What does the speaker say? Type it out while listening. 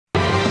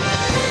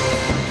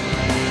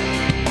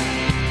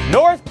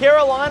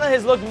Carolina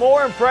has looked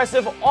more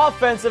impressive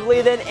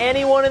offensively than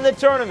anyone in the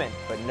tournament,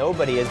 but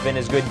nobody has been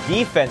as good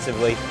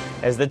defensively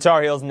as the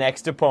Tar Heels'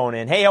 next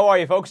opponent. Hey, how are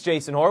you, folks?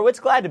 Jason Horowitz,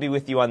 glad to be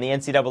with you on the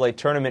NCAA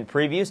Tournament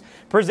Previews,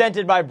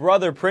 presented by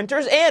Brother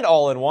Printers and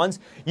All-in-Ones.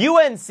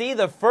 UNC,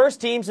 the first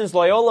team since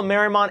Loyola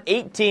Marymount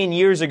 18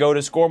 years ago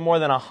to score more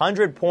than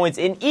 100 points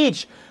in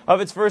each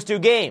of its first two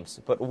games.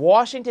 But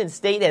Washington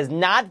State has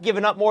not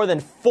given up more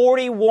than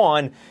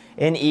 41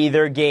 in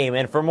either game.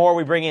 And for more,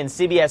 we bring in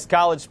CBS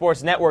College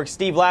Sports Network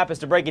Steve Lappas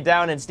to break it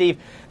down. And Steve,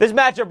 this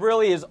matchup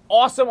really is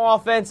awesome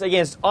offense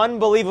against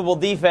unbelievable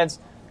defense.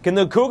 Can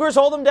the Cougars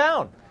hold them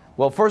down?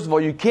 Well, first of all,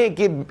 you can't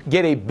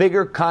get a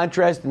bigger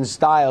contrast in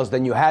styles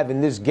than you have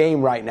in this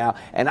game right now.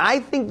 And I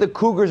think the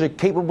Cougars are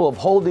capable of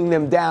holding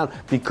them down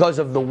because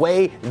of the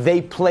way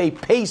they play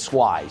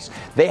pace-wise.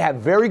 They have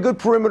very good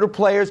perimeter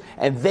players,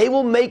 and they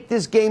will make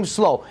this game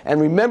slow.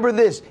 And remember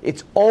this,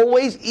 it's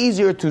always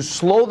easier to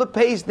slow the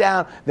pace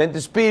down than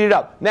to speed it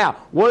up. Now,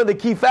 one of the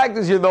key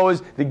factors here, though,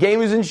 is the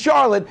game is in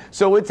Charlotte,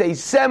 so it's a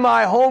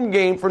semi-home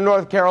game for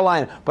North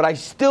Carolina. But I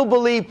still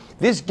believe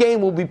this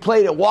game will be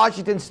played at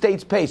Washington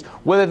State's pace.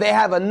 Whether they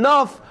have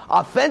enough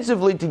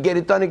offensively to get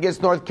it done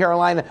against North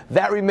Carolina,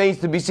 that remains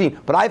to be seen.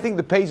 But I think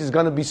the pace is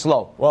going to be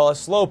slow. Well, a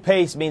slow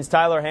pace means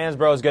Tyler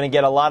Hansbrough is going to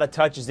get a lot of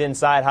touches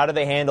inside. How do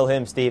they handle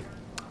him, Steve?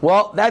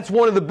 Well, that's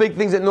one of the big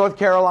things that North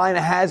Carolina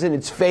has in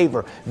its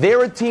favor.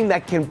 They're a team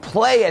that can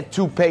play at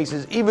two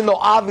paces, even though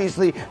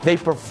obviously they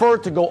prefer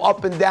to go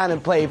up and down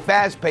and play a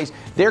fast pace.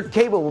 They're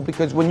capable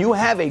because when you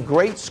have a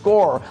great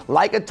scorer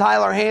like a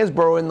Tyler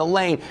Hansbrough in the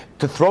lane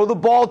to throw the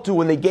ball to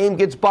when the game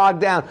gets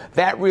bogged down,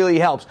 that really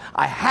helps.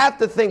 I have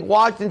to think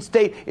Washington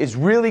State is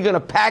really going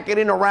to pack it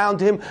in around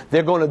him.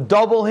 They're going to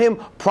double him,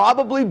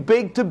 probably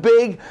big to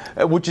big,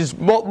 which is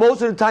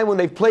most of the time when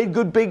they've played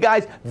good big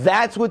guys,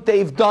 that's what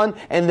they've done,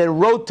 and then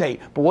rotate.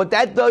 But what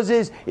that does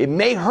is it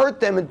may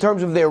hurt them in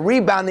terms of their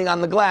rebounding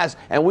on the glass.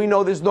 And we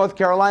know this North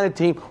Carolina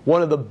team,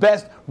 one of the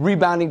best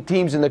rebounding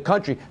teams in the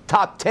country,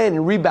 top 10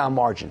 in rebound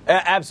margin.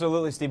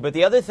 Absolutely, Steve. But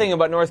the other thing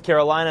about North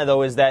Carolina,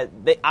 though, is that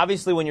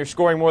obviously when you're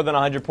scoring more than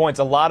 100 points,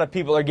 a lot of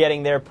people are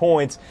getting their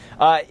points.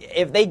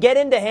 If they get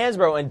into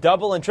Hansbrough and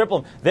double and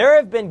triple them, there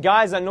have been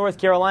guys on North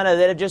Carolina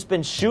that have just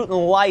been shooting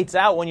lights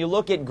out. When you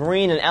look at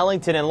Green and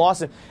Ellington and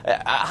Lawson,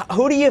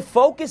 who do you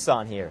focus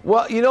on here?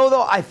 Well, you know,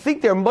 though, I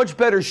think they're much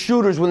better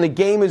shooters when the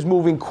game is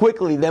moving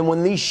quickly than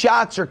when these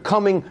shots are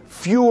coming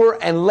fewer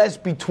and less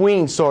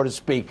between, so to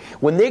speak.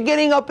 When they're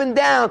getting up and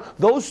down,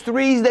 those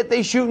threes that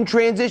they shoot in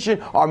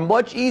transition are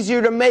much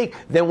easier to make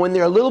than when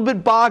they're a little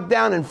bit bogged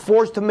down and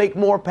forced to make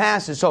more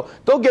passes. So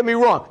don't get me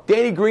wrong.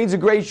 Danny Green's a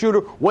great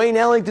shooter. Wayne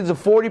Ellington's a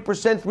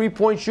 40%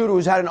 three-point shooter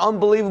who's had an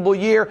unbelievable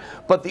year.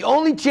 But the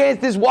only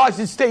chance this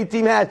Washington State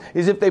team has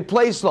is if they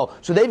play slow.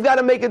 So they've got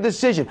to make a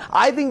decision.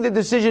 I think the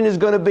decision is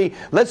going to be,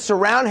 let's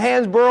surround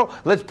Hansbrough,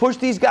 let's push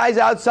these guys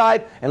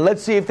outside, and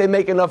let's see if they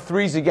make enough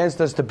threes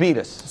against us to beat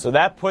us. So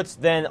that puts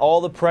then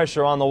all the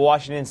pressure on the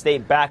Washington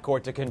State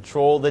backcourt to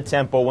control the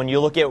tempo. When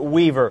you look at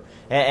Weaver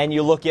and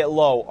you look at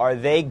Lowe, are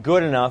they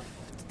good enough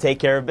to take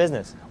care of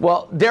business?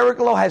 Well, Derek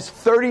Lowe has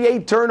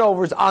 38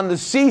 turnovers on the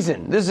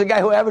season. This is a guy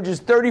who averages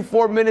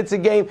 34 minutes a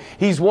game.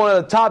 He's one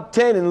of the top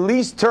 10 in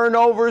least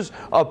turnovers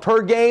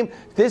per game.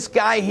 This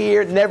guy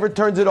here never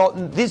turns it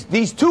over.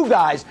 These two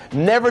guys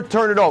never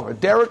turn it over.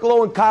 Derek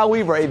Lowe and Kyle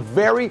Weaver, a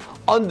very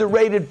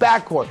underrated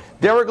backcourt.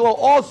 Derek Lowe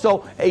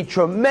also a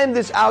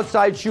tremendous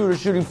outside shooter,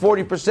 shooting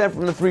 40%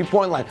 from the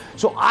three-point line.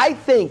 So I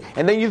think,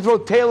 and then you throw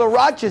Taylor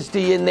Rochester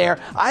in there,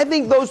 I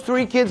think those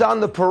three kids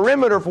on the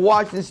perimeter for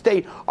Washington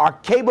State are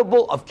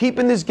capable of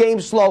keeping this game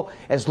slow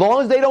as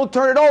long as they don't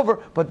turn it over,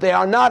 but they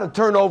are not a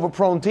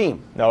turnover-prone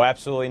team. No,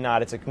 absolutely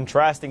not. It's a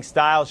contrasting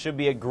style. Should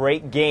be a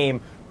great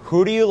game.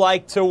 Who do you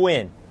like to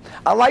win?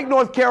 I like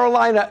North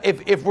Carolina.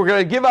 If we're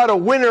going to give out a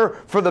winner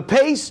for the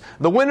pace,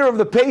 the winner of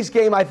the pace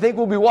game, I think,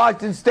 will be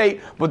Washington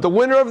State. But the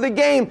winner of the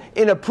game,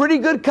 in a pretty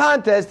good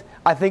contest,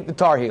 I think the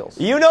Tar Heels.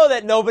 You know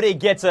that nobody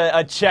gets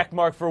a check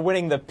mark for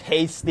winning the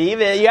pace, Steve.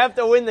 You have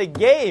to win the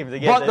game to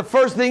get But the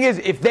first thing is,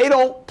 if they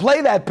don't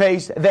play that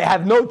pace, they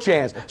have no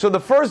chance. So the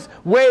first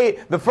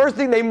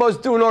thing they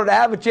must do in order to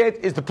have a chance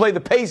is to play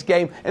the pace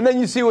game, and then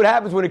you see what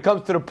happens when it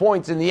comes to the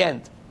points in the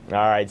end. All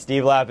right,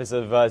 Steve Lappas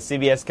of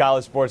CBS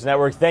College Sports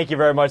Network. Thank you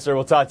very much, sir.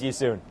 We'll talk to you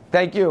soon.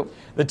 Thank you.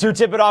 The two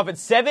tip it off at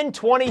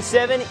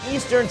 7:27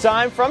 Eastern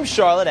Time from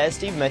Charlotte, as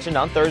Steve mentioned,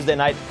 on Thursday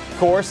night, of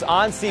course,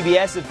 on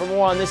CBS. And for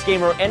more on this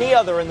game or any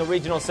other in the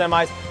regional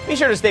semis, be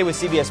sure to stay with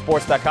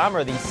CBSSports.com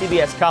or the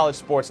CBS College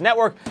Sports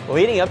Network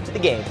leading up to the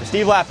game. For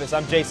Steve Lappas,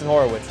 I'm Jason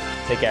Horowitz.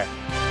 Take care.